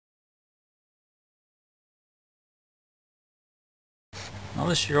Well,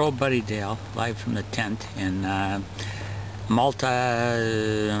 this is your old buddy Dale, live from the tent in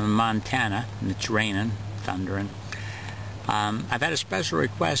Malta, Montana, and it's raining, thundering. I've had a special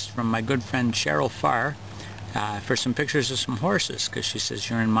request from my good friend Cheryl Farr for some pictures of some horses, because she says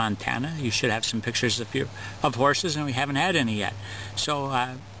you're in Montana, you should have some pictures of horses, and we haven't had any yet. So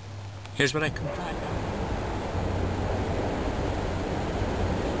here's what I compiled.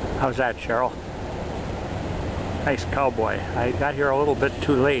 How's that, Cheryl? Nice cowboy. I got here a little bit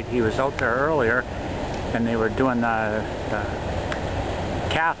too late. He was out there earlier and they were doing the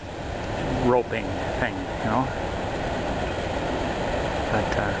calf roping thing, you know.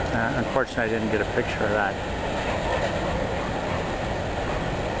 But unfortunately I didn't get a picture of that.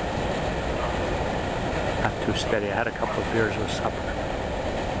 Not too steady. I had a couple of beers with supper.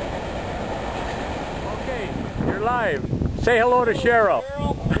 Okay, you're live. Say hello to Cheryl.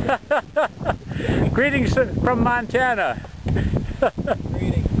 Greetings from Montana.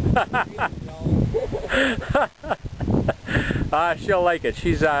 She'll like it.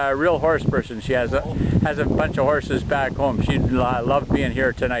 She's a real horse person. She has a bunch of horses back home. She'd love being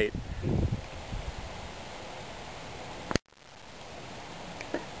here tonight.